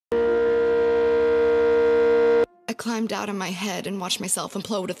I climbed out of my head and watched myself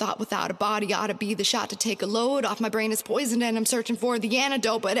implode. A thought without a body ought to be the shot to take a load off. My brain is poisoned and I'm searching for the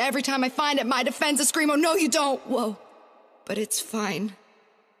antidote. But every time I find it, my defenses scream, oh no you don't. Whoa, but it's fine.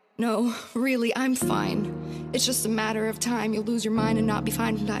 No, really, I'm fine. It's just a matter of time. You'll lose your mind and not be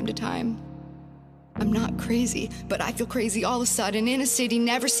fine from time to time. I'm not crazy, but I feel crazy all of a sudden. In a city,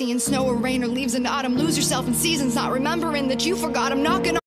 never seeing snow or rain or leaves in autumn. Lose yourself in seasons, not remembering that you forgot. I'm knocking on